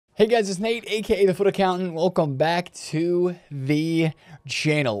Hey guys, it's Nate, aka The Foot Accountant. Welcome back to the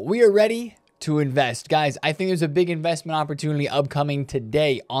channel. We are ready to invest. Guys, I think there's a big investment opportunity upcoming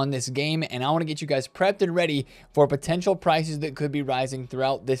today on this game, and I want to get you guys prepped and ready for potential prices that could be rising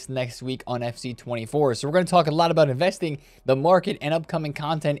throughout this next week on FC24. So we're going to talk a lot about investing, the market, and upcoming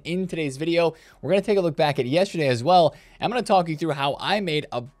content in today's video. We're going to take a look back at yesterday as well. I'm going to talk you through how I made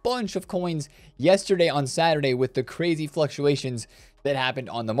a bunch of coins yesterday on Saturday with the crazy fluctuations that happened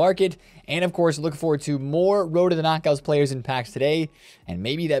on the market. And of course, look forward to more Road to the Knockouts players in packs today, and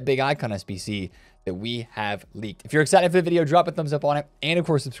maybe that big icon SBC that we have leaked. If you're excited for the video, drop a thumbs up on it, and of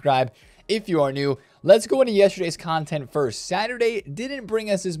course subscribe if you are new. Let's go into yesterday's content first. Saturday didn't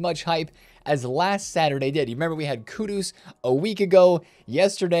bring us as much hype as last Saturday did. You remember we had Kudus a week ago.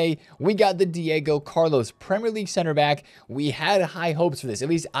 Yesterday, we got the Diego Carlos Premier League center back. We had high hopes for this. At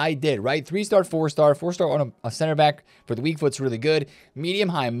least I did, right? 3-star, 4-star, 4-star on a center back for the weak foot's really good. Medium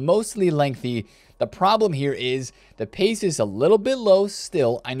high, mostly lengthy. The problem here is the pace is a little bit low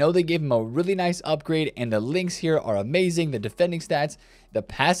still. I know they gave him a really nice upgrade, and the links here are amazing. The defending stats, the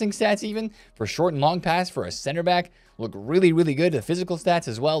passing stats even, for short and long pass for a center back look really, really good. The physical stats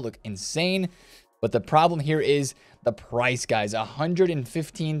as well look insane. But the problem here is the price, guys.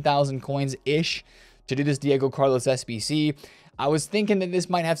 115,000 coins-ish to do this Diego Carlos SBC. I was thinking that this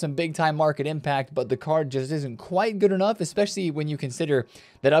might have some big-time market impact, but the card just isn't quite good enough, especially when you consider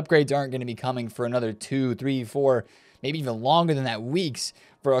that upgrades aren't going to be coming for another 2, 3, 4, maybe even longer than that weeks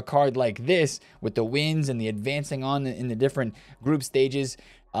for a card like this, with the wins and the advancing on in the different group stages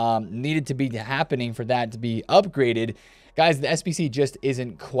needed to be happening for that to be upgraded. Guys, the SBC just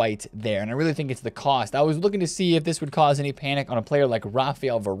isn't quite there, and I really think it's the cost. I was looking to see if this would cause any panic on a player like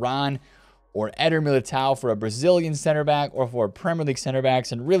Rafael Varane or Eder Militao for a Brazilian center back, or for Premier League center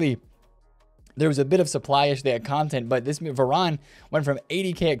backs. And really, there was a bit of supply yesterday at content, but this Varane went from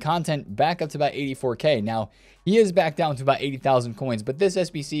 80k at content back up to about 84k. Now, he is back down to about 80,000 coins, but this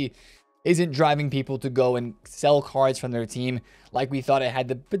SBC isn't driving people to go and sell cards from their team like we thought it had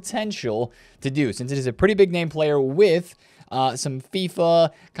the potential to do, since it is a pretty big name player with some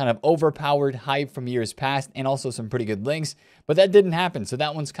FIFA kind of overpowered hype from years past, and also some pretty good links. But that didn't happen, so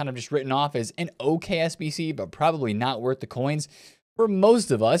that one's kind of just written off as an okay SBC, but probably not worth the coins for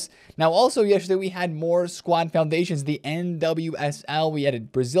most of us. Now, also yesterday, we had more squad foundations, the NWSL. We had a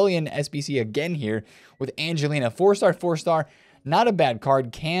Brazilian SBC again here with Angelina, 4-star, 4-star. Not a bad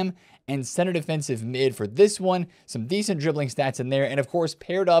card. Cam and center defensive mid for this one. Some decent dribbling stats in there. And of course,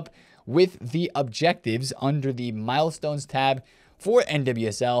 paired up with the objectives under the milestones tab for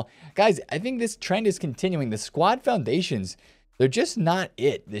NWSL. Guys, I think this trend is continuing. The squad foundations, they're just not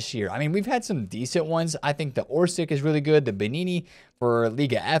it this year. I mean, we've had some decent ones. I think the Orsic is really good. The Benini for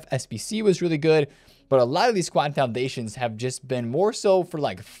Liga F SBC was really good. But a lot of these squad foundations have just been more so for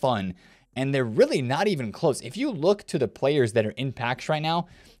like fun. And they're really not even close. If you look to the players that are in packs right now,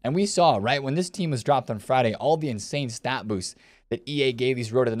 and we saw, right, when this team was dropped on Friday, all the insane stat boosts that EA gave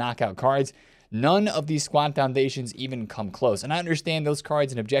these Road to the Knockout cards, none of these squad foundations even come close. And I understand those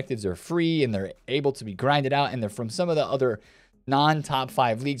cards and objectives are free, and they're able to be grinded out, and they're from some of the other non-top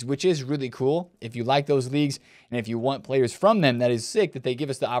 5 leagues, which is really cool. If you like those leagues, and if you want players from them, that is sick that they give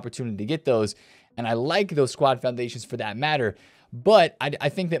us the opportunity to get those. And I like those squad foundations for that matter. But I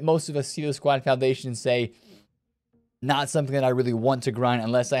think that most of us see those squad foundations and say, not something that I really want to grind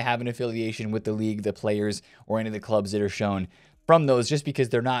unless I have an affiliation with the league, the players, or any of the clubs that are shown from those, just because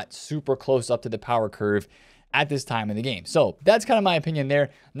they're not super close up to the power curve at this time in the game. So that's kind of my opinion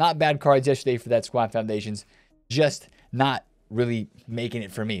there. Not bad cards yesterday for that squad foundations, just not really making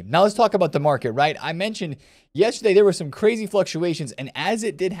it for me. Now let's talk about the market, right? I mentioned yesterday there were some crazy fluctuations, and as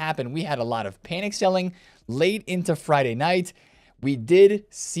it did happen, we had a lot of panic selling late into Friday night. We did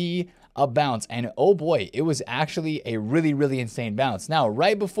see a bounce, and oh boy, it was actually a really, really insane bounce. Now,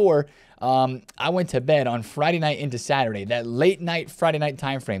 right before I went to bed on Friday night into Saturday, that late night Friday night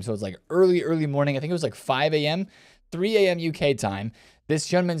time frame, so it's like early morning, I think it was like 5 a.m., 3 a.m. UK time, this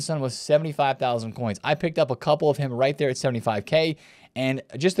Hyunmin Son was 75,000 coins. I picked up a couple of him right there at 75k, and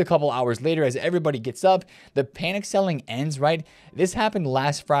just a couple hours later, as everybody gets up, the panic selling ends, right? This happened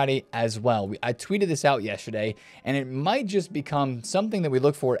last Friday as well. I tweeted this out yesterday, and it might just become something that we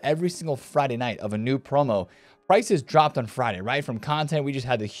look for every single Friday night of a new promo. Prices dropped on Friday, right? From content, we just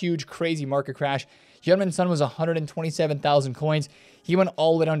had the huge, crazy market crash. Hyunmin Son was 127,000 coins. He went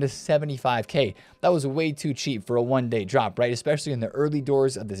all the way down to 75k. That was way too cheap for a one-day drop, right? Especially in the early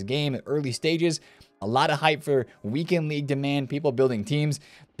doors of this game, early stages. A lot of hype for weekend league demand, people building teams.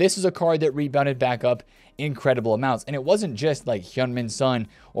 This is a card that rebounded back up incredible amounts. And it wasn't just like Hyunmin Son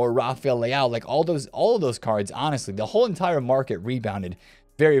or Rafael Leao, like all of those cards, honestly, the whole entire market rebounded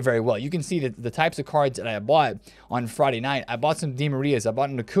very, very well. You can see that the types of cards that I bought on Friday night. I bought some Di Marias. I bought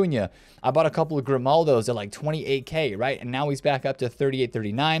an Acuna. I bought a couple of Grimaldos at like 28K, right? And now he's back up to 38,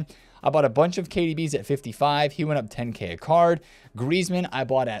 39. I bought a bunch of KDBs at 55. He went up 10K a card. Griezmann, I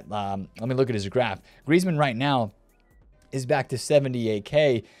bought at, let me look at his graph. Griezmann right now is back to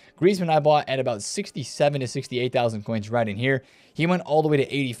 78K. Griezmann I bought at about 67 to 68,000 coins right in here. He went all the way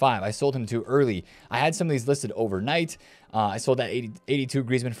to 85. I sold him too early. I had some of these listed overnight. I sold that 82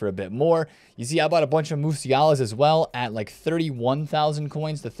 Griezmann for a bit more. You see, I bought a bunch of Musialas as well at like 31,000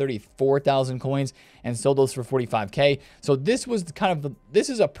 coins to 34,000 coins and sold those for 45K. So this was kind of this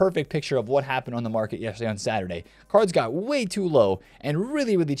is a perfect picture of what happened on the market yesterday on Saturday. Cards got way too low and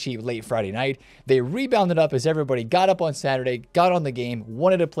really, really cheap late Friday night. They rebounded up as everybody got up on Saturday, got on the game,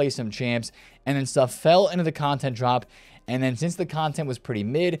 wanted to play some champs, and then stuff fell into the content drop. And then since the content was pretty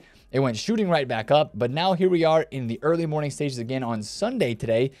mid, it went shooting right back up. But now here we are in the early morning stages again on Sunday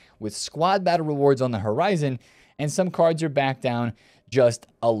today with squad battle rewards on the horizon. And some cards are back down just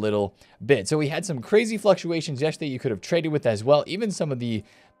a little bit. So we had some crazy fluctuations yesterday you could have traded with as well. Even some of the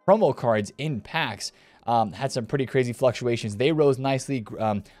promo cards in packs had some pretty crazy fluctuations. They rose nicely.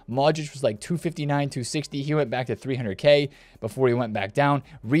 Modric was like 259, 260. He went back to 300K before he went back down.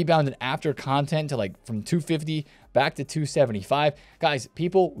 Rebounded after content to like from 250 back to 275. Guys,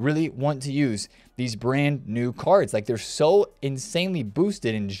 people really want to use these brand new cards. Like they're so insanely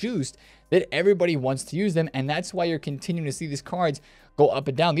boosted and juiced that everybody wants to use them. And that's why you're continuing to see these cards go up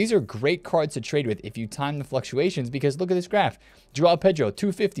and down. These are great cards to trade with if you time the fluctuations, because look at this graph. Joao Pedro,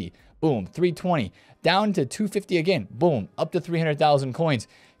 250, boom, 320, down to 250 again, boom, up to 300,000 coins.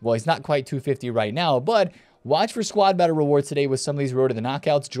 Well, he's not quite 250 right now, but watch for squad battle rewards today with some of these road to the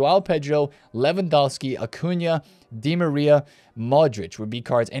knockouts. Joao Pedro, Lewandowski, Acuna, Di Maria, Modric would be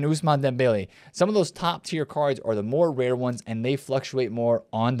cards, and Ousmane Dembele. Some of those top tier cards are the more rare ones, and they fluctuate more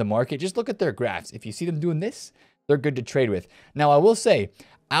on the market. Just look at their graphs. If you see them doing this, they're good to trade with. Now, I will say,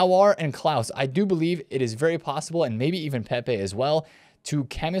 Aouar and Klaus, I do believe it is very possible, and maybe even Pepe as well, to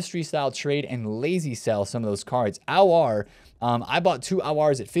chemistry style trade and lazy sell some of those cards. Aouar, I bought 2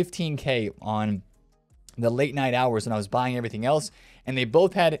 Aouars at 15K on the late night hours when I was buying everything else, and they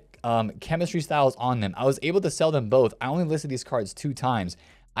both had chemistry styles on them. I was able to sell them both. I only listed these cards 2 times.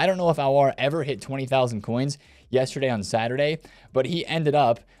 I don't know if Aouar ever hit 20,000 coins yesterday on Saturday, but he ended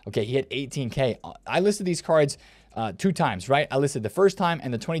up, okay, he hit 18K. I listed these cards 2 times, right? I listed the first time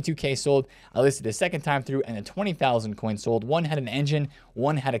and the 22K sold. I listed the second time through and the 20,000 coins sold. One had an engine,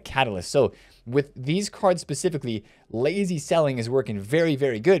 one had a catalyst. So with these cards specifically, lazy selling is working very,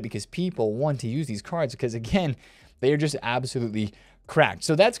 very good because people want to use these cards because, again, they are just absolutely cracked.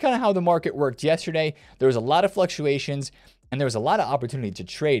 So that's kind of how the market worked yesterday. There was a lot of fluctuations and there was a lot of opportunity to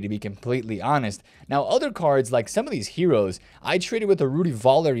trade, to be completely honest. Now, other cards, like some of these heroes, I traded with a Rudy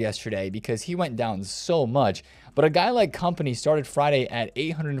Voller yesterday because he went down so much. But a guy like Company started Friday at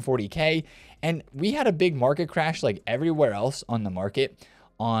 840K, and we had a big market crash like everywhere else on the market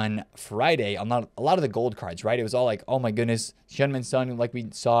on Friday on a lot of the gold cards, right? It was all like, oh my goodness, Shenman Sun, like we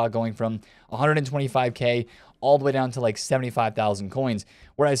saw, going from 125K all the way down to like 75,000 coins.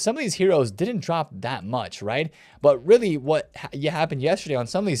 Whereas some of these heroes didn't drop that much, right? But really what happened yesterday on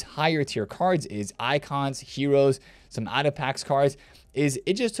some of these higher tier cards is icons, heroes, some out of packs cards, is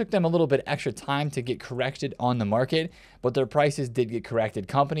it just took them a little bit extra time to get corrected on the market, but their prices did get corrected.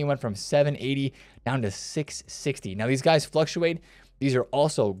 Company went from 780 down to 660. Now these guys fluctuate. These are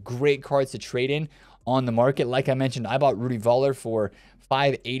also great cards to trade in on the market. Like I mentioned, I bought Rudy Voller for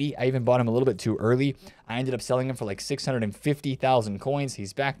 580. I even bought him a little bit too early. I ended up selling him for like 650,000 coins.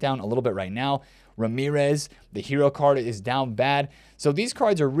 He's back down a little bit right now. Ramirez, the hero card, is down bad. So these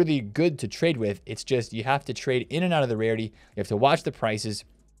cards are really good to trade with. It's just you have to trade in and out of the rarity. You have to watch the prices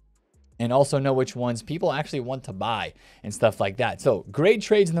and also know which ones people actually want to buy and stuff like that. So great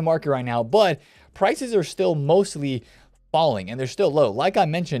trades in the market right now, but prices are still mostly falling and they're still low. Like I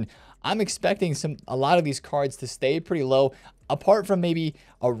mentioned, I'm expecting a lot of these cards to stay pretty low, apart from maybe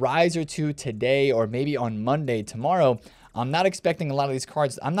a rise or two today or maybe on Monday tomorrow. I'm not expecting a lot of these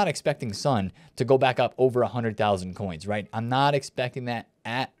cards. I'm not expecting Sun to go back up over 100,000 coins, right? I'm not expecting that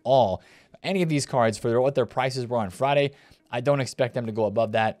at all. Any of these cards, for what their prices were on Friday, I don't expect them to go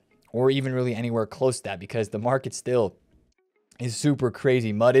above that or even really anywhere close to that, because the market still is super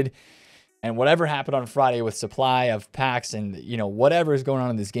crazy mudded. And whatever happened on Friday with supply of packs and, you know, whatever is going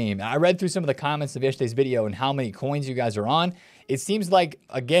on in this game. I read through some of the comments of yesterday's video and how many coins you guys are on. It seems like,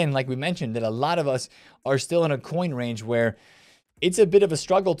 again, like we mentioned, that a lot of us are still in a coin range where it's a bit of a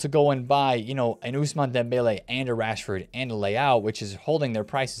struggle to go and buy, you know, an Ousmane Dembele and a Rashford and a Leao, which is holding their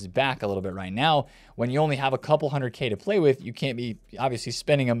prices back a little bit right now. When you only have a couple 100K to play with, you can't be obviously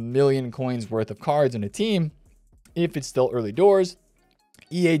spending 1,000,000 coins worth of cards in a team if it's still early doors.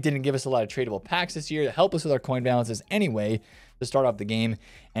 EA didn't give us a lot of tradable packs this year to help us with our coin balances anyway to start off the game,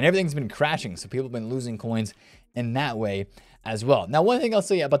 and everything's been crashing, so people have been losing coins in that way as well. Now, one thing I'll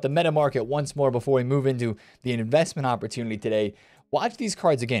say about the meta market once more before we move into the investment opportunity today, watch these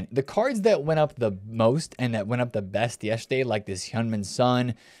cards again. The cards that went up the most and that went up the best yesterday, like this Heung-min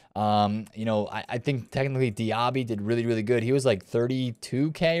Son, you know, I think technically Diaby did really, really good. He was like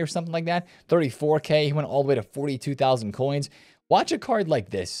 32K or something like that, 34K. He went all the way to 42,000 coins. Watch a card like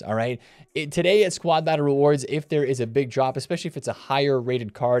this, all right? Today at Squad Battle Rewards, if there is a big drop, especially if it's a higher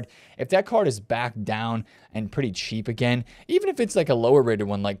rated card, if that card is back down and pretty cheap again, even if it's like a lower rated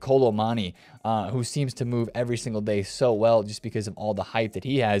one like Kolo Mani, who seems to move every single day so well just because of all the hype that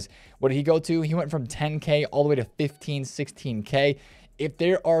he has. What did he go to? He went from 10K all the way to 15, 16K. If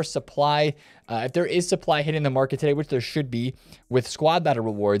there is supply hitting the market today, which there should be with Squad Battle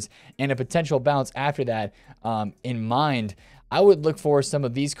Rewards and a potential bounce after that in mind, I would look for some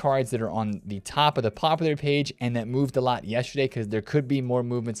of these cards that are on the top of the popular page and that moved a lot yesterday, because there could be more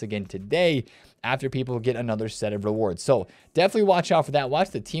movements again today after people get another set of rewards. So definitely watch out for that.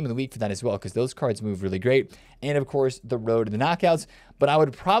 Watch the team of the week for that as well, because those cards move really great. And of course, the road to the knockouts. But I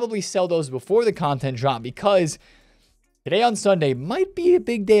would probably sell those before the content drop, because today on Sunday might be a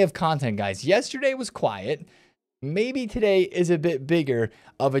big day of content, guys. Yesterday was quiet. Maybe today is a bit bigger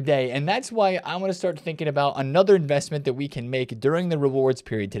of a day, and that's why I'm going to start thinking about another investment that we can make during the rewards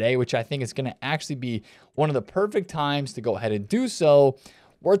period today, which I think is going to actually be one of the perfect times to go ahead and do so.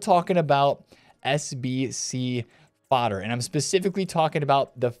 We're talking about SBC fodder, and I'm specifically talking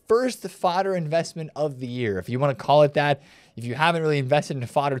about the first fodder investment of the year, if you want to call it that. If you haven't really invested in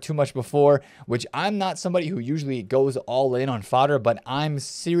fodder too much before, which I'm not somebody who usually goes all in on fodder, but I'm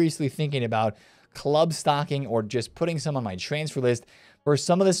seriously thinking about club stocking or just putting some on my transfer list for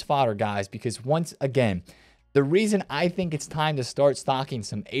some of this fodder, guys, because once again, the reason I think it's time to start stocking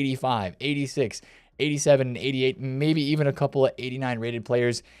some 85, 86, 87, and 88, maybe even a couple of 89 rated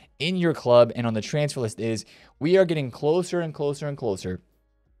players in your club and on the transfer list is we are getting closer and closer and closer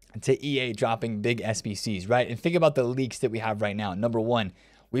to EA dropping big SBCs, right? And think about the leaks that we have right now. Number one,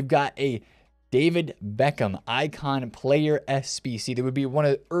 we've got a David Beckham icon player SBC. That would be one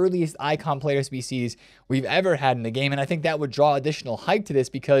of the earliest icon player SBCs we've ever had in the game. And I think that would draw additional hype to this,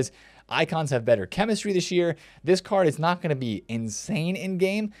 because icons have better chemistry this year. This card is not going to be insane in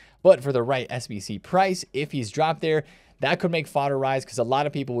game, but for the right SBC price, if he's dropped there, that could make fodder rise, because a lot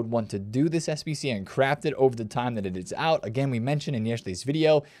of people would want to do this SBC and craft it over the time that it is out. Again, we mentioned in yesterday's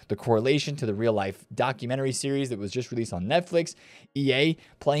video the correlation to the real life documentary series that was just released on Netflix. EA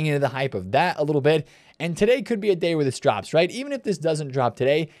playing into the hype of that a little bit. And today could be a day where this drops, right? Even if this doesn't drop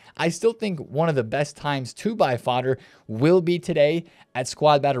today, I still think one of the best times to buy fodder will be today at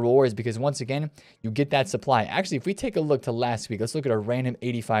Squad Battle Rewards, because once again, you get that supply. Actually, if we take a look to last week, let's look at a random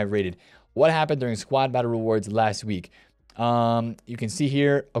 85 rated. What happened during Squad Battle Rewards last week? You can see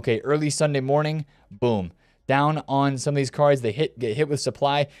here, okay, early Sunday morning, boom, down on some of these cards. They get hit with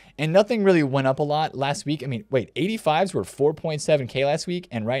supply, and nothing really went up a lot last week. I mean, wait, 85s were 4.7K last week,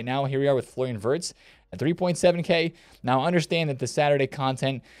 and right now here we are with Florian Wirtz at 3.7K. Now, understand that the Saturday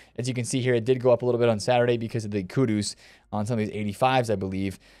content, as you can see here, it did go up a little bit on Saturday because of the kudos on some of these 85s, I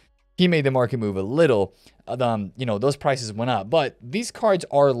believe. He made the market move a little. You know, those prices went up, but these cards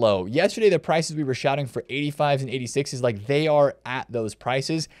are low. Yesterday, the prices we were shouting for 85s and 86s, like they are at those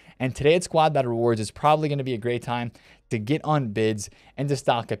prices. And today at Squad Battle Rewards is probably going to be a great time to get on bids and to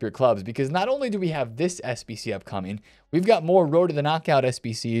stock up your clubs, because not only do we have this SBC upcoming, we've got more Road to the Knockout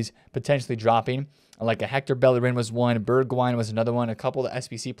SBCs potentially dropping. Like a Hector Bellerin was one, Bergwijn was another one, a couple of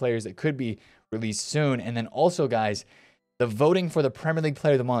SBC players that could be released soon. And then also, guys, the voting for the Premier League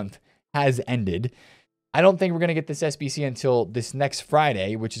Player of the Month has ended. I don't think we're going to get this SBC until this next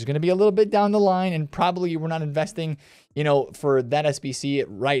Friday, which is going to be a little bit down the line, and probably we're not investing, you know, for that SBC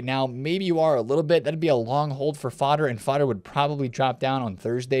right now. Maybe you are a little bit. That'd be a long hold for fodder, and fodder would probably drop down on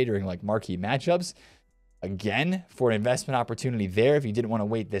Thursday during like marquee matchups. Again, for an investment opportunity there if you didn't want to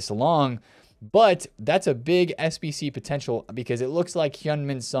wait this long. But that's a big SBC potential, because it looks like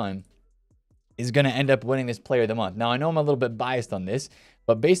Heung-min Son is going to end up winning this Player of the Month. Now, I know I'm a little bit biased on this,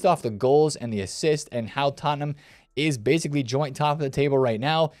 but based off the goals and the assist and how Tottenham is basically joint top of the table right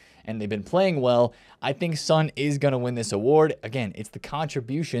now, and they've been playing well, I think Son is going to win this award. Again, it's the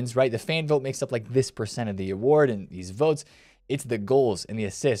contributions, right? The fan vote makes up like this % of the award, and these votes, It's the goals and the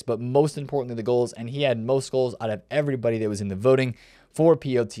assists, but most importantly, the goals. And he had most goals out of everybody that was in the voting for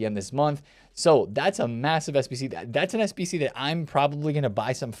POTM this month. So that's a massive SBC. That's an SBC that I'm probably going to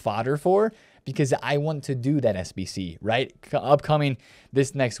buy some fodder for because I want to do that SBC, right? Upcoming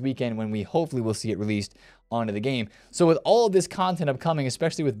this next weekend when we hopefully will see it released onto the game. So with all of this content upcoming,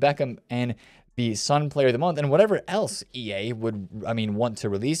 especially with Beckham and the Sun Player of the Month and whatever else EA would, want to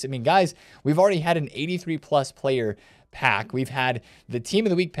release. Guys, we've already had an 83 plus player pack. We've had the Team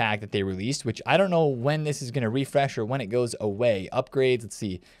of the Week pack that they released, which I don't know when this is going to refresh or when it goes away. Upgrades, let's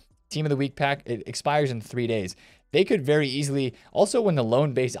see. Team of the Week pack, it expires in 3 days. They could very easily, also when the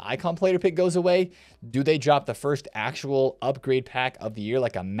lone base icon player pick goes away, do they drop the first actual upgrade pack of the year,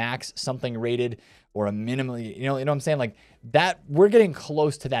 like a max something rated or a minimally, you know what I'm saying? Like that, we're getting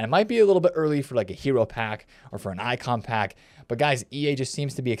close to that. It might be a little bit early for like a hero pack or for an icon pack, but guys, EA just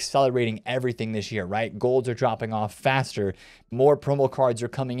seems to be accelerating everything this year, right? Golds are dropping off faster. More promo cards are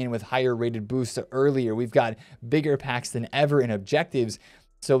coming in with higher rated boosts earlier. We've got bigger packs than ever in objectives,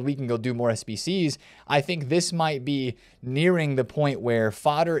 so we can go do more SBCs. I think this might be nearing the point where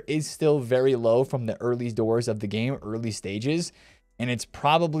fodder is still very low from the early doors of the game, early stages. And it's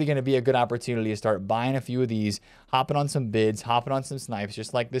probably going to be a good opportunity to start buying a few of these, hopping on some bids, hopping on some snipes,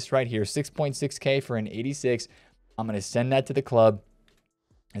 just like this right here, 6.6K for an 86. I'm going to send that to the club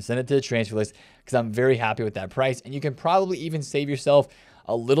and send it to the transfer list because I'm very happy with that price. And you can probably even save yourself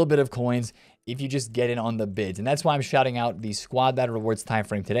a little bit of coins if you just get in on the bids. And that's why I'm shouting out the squad battle rewards time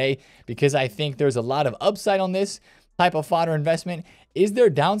frame today, because I think there's a lot of upside on this type of fodder investment. Is there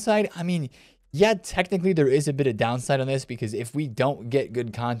downside? Yeah, technically there is a bit of downside on this, because if we don't get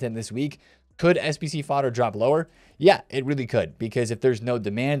good content this week, could SBC fodder drop lower? Yeah, it really could, because if there's no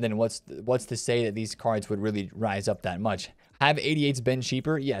demand, then what's to say that these cards would really rise up that much? Have 88s been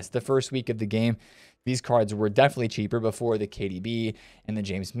cheaper? Yes, the first week of the game, these cards were definitely cheaper before the KDB and the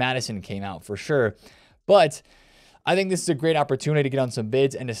James Madison came out for sure. But I think this is a great opportunity to get on some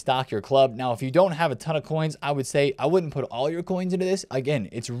bids and to stock your club. Now, if you don't have a ton of coins, I would say I wouldn't put all your coins into this. Again,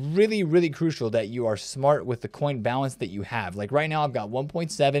 it's really, really crucial that you are smart with the coin balance that you have. Like right now, I've got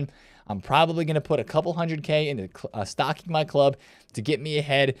 1.7. I'm probably going to put a couple 100K into stocking my club to get me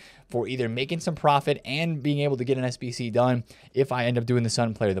ahead for either making some profit and being able to get an SBC done if I end up doing the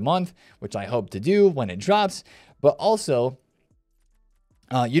Sun Player of the Month, which I hope to do when it drops. But also,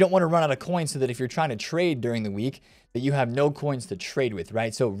 you don't want to run out of coins so that if you're trying to trade during the week, that you have no coins to trade with,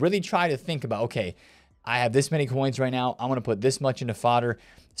 right? So really try to think about, okay, I have this many coins right now. I'm going to put this much into fodder,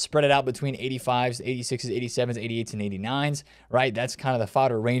 spread it out between 85s, 86s, 87s, 88s, and 89s, right? That's kind of the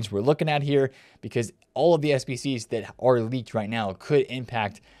fodder range we're looking at here, because all of the SBCs that are leaked right now could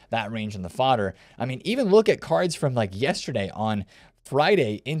impact that range on the fodder. Even look at cards from like yesterday on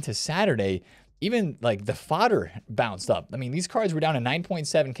Friday into Saturday. Even like the fodder bounced up. These cards were down to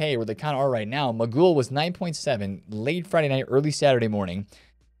 9.7K where they kind of are right now. Magul was 9.7 late Friday night, early Saturday morning,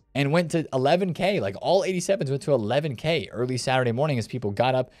 and went to 11K. Like all 87s went to 11K early Saturday morning as people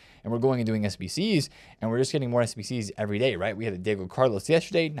got up and were going and doing SBCs, and we're just getting more SBCs every day, right? We had the Diego Carlos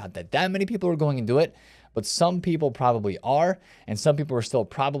yesterday. Not that many people are going and do it, but some people probably are, and some people are still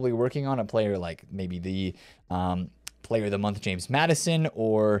probably working on a player like maybe the Player of the Month James Madison,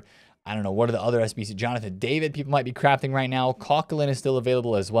 or I don't know, what are the other SBC? Jonathan David, people might be crafting right now. Coughlin is still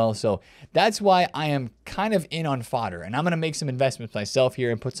available as well. So that's why I am kind of in on fodder. And I'm going to make some investments myself here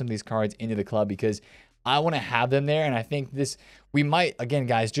and put some of these cards into the club because I want to have them there. And I think we might, again,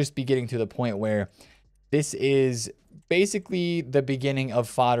 guys, just be getting to the point where this is basically the beginning of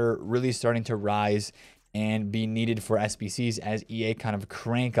fodder really starting to rise and be needed for SBCs as EA kind of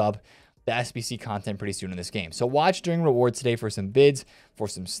crank up the SBC content pretty soon in this game. So watch during rewards today for some bids, for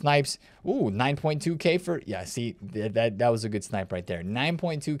some snipes. Ooh, 9.2K for, yeah, see, that was a good snipe right there.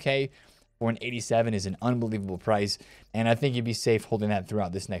 9.2K for an 87 is an unbelievable price. And I think you'd be safe holding that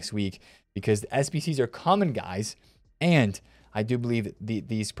throughout this next week because the SBCs are coming, guys. And I do believe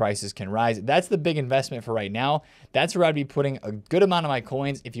these prices can rise. That's the big investment for right now. That's where I'd be putting a good amount of my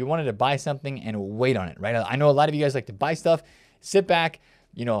coins if you wanted to buy something and wait on it, right? I know a lot of you guys like to buy stuff, sit back,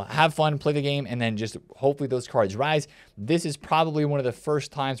 have fun, play the game, and then just hopefully those cards rise. This is probably one of the first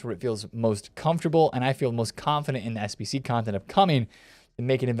times where it feels most comfortable, and I feel most confident in the SBC content upcoming to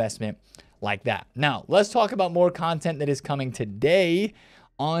make an investment like that. Now, let's talk about more content that is coming today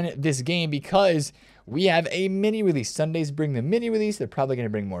on this game because we have a mini release. Sundays bring the mini release. They're probably going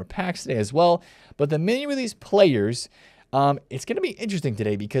to bring more packs today as well. But the mini release players, It's going to be interesting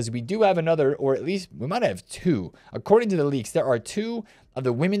today because we do have another, or at least we might have two. According to the leaks, there are two of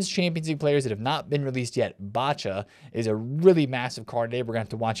the Women's Champions League players that have not been released yet. Bacha is a really massive card today. We're going to have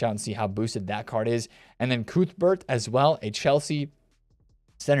to watch out and see how boosted that card is. And then Cuthbert as well, a Chelsea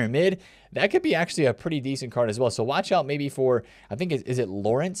center mid. That could be actually a pretty decent card as well. So watch out maybe for, I think, is it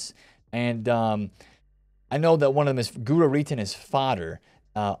Lawrence? And I know that one of them is Guru Ritan is fodder.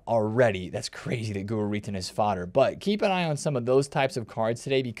 Already. That's crazy that Guru Ritan is fodder. But keep an eye on some of those types of cards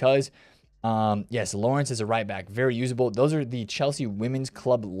today because, yes, Lawrence is a right back. Very usable. Those are the Chelsea Women's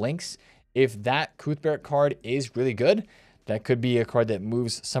Club links. If that Cuthbert card is really good, that could be a card that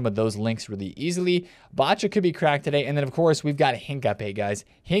moves some of those links really easily. Bacha could be cracked today. And then, of course, we've got Hincapié, guys.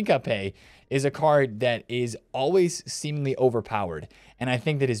 Hincapié is a card that is always seemingly overpowered. And I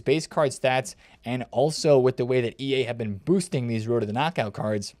think that his base card stats and also with the way that EA have been boosting these Road to the Knockout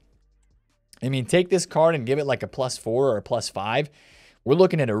cards, I mean, take this card and give it like a +4 or a +5. We're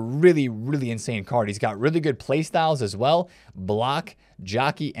looking at a really, really insane card. He's got really good play styles as well. Block,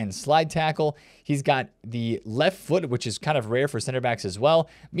 jockey, and slide tackle. He's got the left foot, which is kind of rare for center backs as well.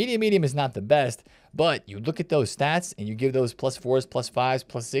 Medium is not the best, but you look at those stats and you give those +4s, +5s,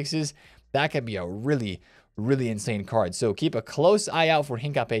 +6s, that could be a really, really insane card. So keep a close eye out for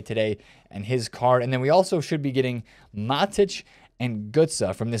Hincapié today and his card. And then we also should be getting Matic and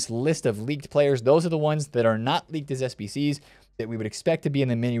Gutsa from this list of leaked players. Those are the ones that are not leaked as SBCs that we would expect to be in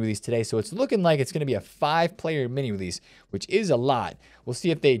the mini release today. So it's looking like it's going to be a 5-player mini release, which is a lot. We'll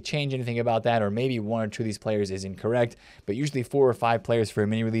see if they change anything about that, or maybe 1 or 2 of these players is incorrect. But usually 4 or 5 players for a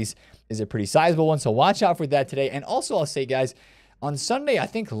mini release is a pretty sizable one. So watch out for that today. And also I'll say, guys, on Sunday, I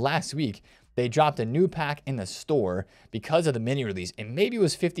think last week, they dropped a new pack in the store because of the mini release. And maybe it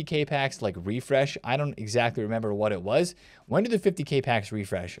was 50K packs like refresh. I don't exactly remember what it was. When did the 50K packs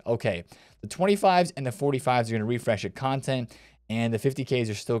refresh? Okay, the 25s and the 45s are going to refresh at content, and the 50Ks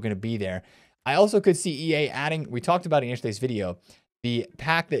are still going to be there. I also could see EA adding, we talked about it in yesterday's video, the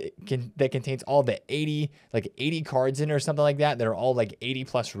pack that contains all the 80 cards in it or something like that are all like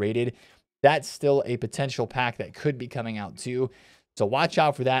 80+ rated. That's still a potential pack that could be coming out too. So watch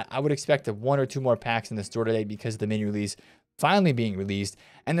out for that. I would expect 1 or 2 more packs in the store today because of the mini release finally being released.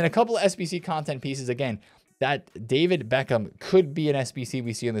 And then a couple of SBC content pieces. Again, that David Beckham could be an SBC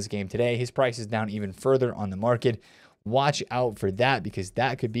we see in this game today. His price is down even further on the market. Watch out for that because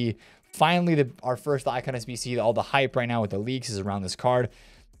that could be finally our first icon SBC. All the hype right now with the leaks is around this card.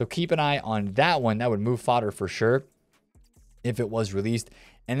 So keep an eye on that one. That would move fodder for sure if it was released.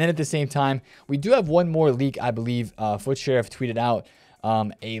 And then at the same time, we do have one more leak, I believe. Foot Sheriff tweeted out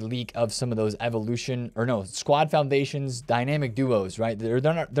a leak of some of those squad foundations, dynamic duos, right? They're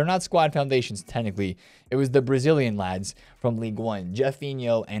not squad foundations technically. It was the Brazilian lads from League One,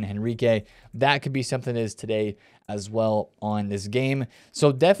 Jefinho and Henrique. That could be something that is today as well on this game.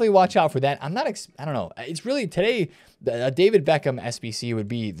 So definitely watch out for that. I don't know. It's really today, a David Beckham SBC would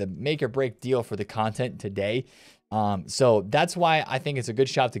be the make or break deal for the content today. So that's why I think it's a good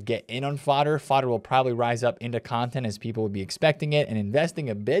shot to get in on fodder. Fodder will probably rise up into content as people would be expecting it and investing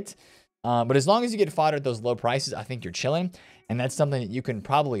a bit. But as long as you get fodder at those low prices, I think you're chilling. And that's something that you can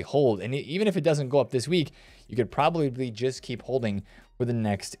probably hold. And even if it doesn't go up this week, you could probably just keep holding for the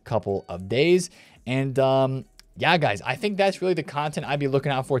next couple of days. And yeah, guys, I think that's really the content I'd be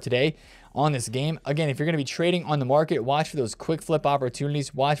looking out for today on this game. Again, if you're going to be trading on the market, watch for those quick flip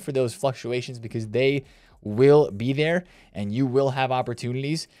opportunities. Watch for those fluctuations because they will be there and you will have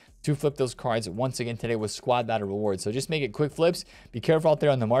opportunities to flip those cards once again today with squad battle rewards. So just make it quick flips. Be careful out there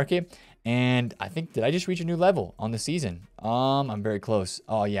on the market. And I think, did I just reach a new level on the season? I'm very close.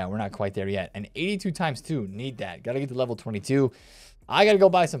 Oh yeah, we're not quite there yet. And 82 times 2, need that. Got to get to level 22. I got to go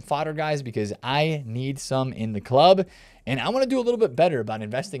buy some fodder, guys, because I need some in the club. And I want to do a little bit better about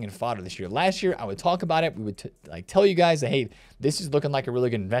investing in fodder this year. Last year, I would talk about it. We would tell you guys that, hey, this is looking like a really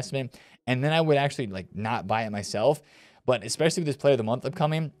good investment. And then I would actually not buy it myself. But especially with this player of the month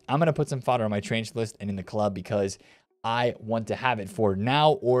upcoming, I'm going to put some fodder on my trains list and in the club because I want to have it for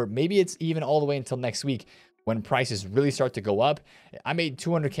now, or maybe it's even all the way until next week when prices really start to go up. I made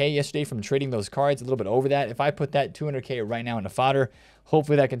 200K yesterday from trading those cards, a little bit over that. If I put that 200K right now into fodder,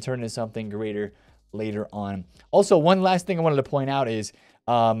 hopefully that can turn into something greater later on. Also, one last thing I wanted to point out is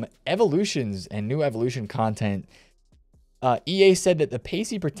evolutions and new evolution content. EA said that the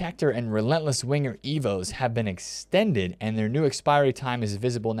Pacey Protector and Relentless Winger Evos have been extended and their new expiry time is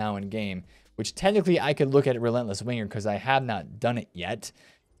visible now in game, which technically I could look at Relentless Winger because I have not done it yet.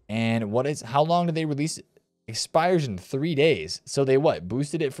 And how long did they release it? Expires in 3 days. So they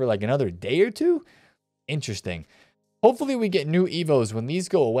boosted it for like another day or two? Interesting. Hopefully we get new Evos when these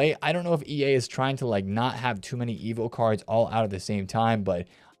go away. I don't know if EA is trying to like not have too many Evo cards all out at the same time, but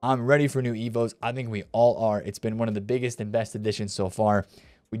I'm ready for new Evos. I think we all are. It's been one of the biggest and best additions so far.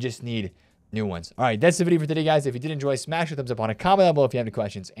 We just need new ones. All right, that's the video for today, guys. If you did enjoy, smash a thumbs up on it. Comment down below if you have any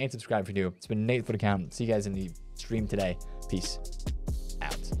questions, and subscribe if you're new. It's been TheFutAccountant. See you guys in the stream today. Peace.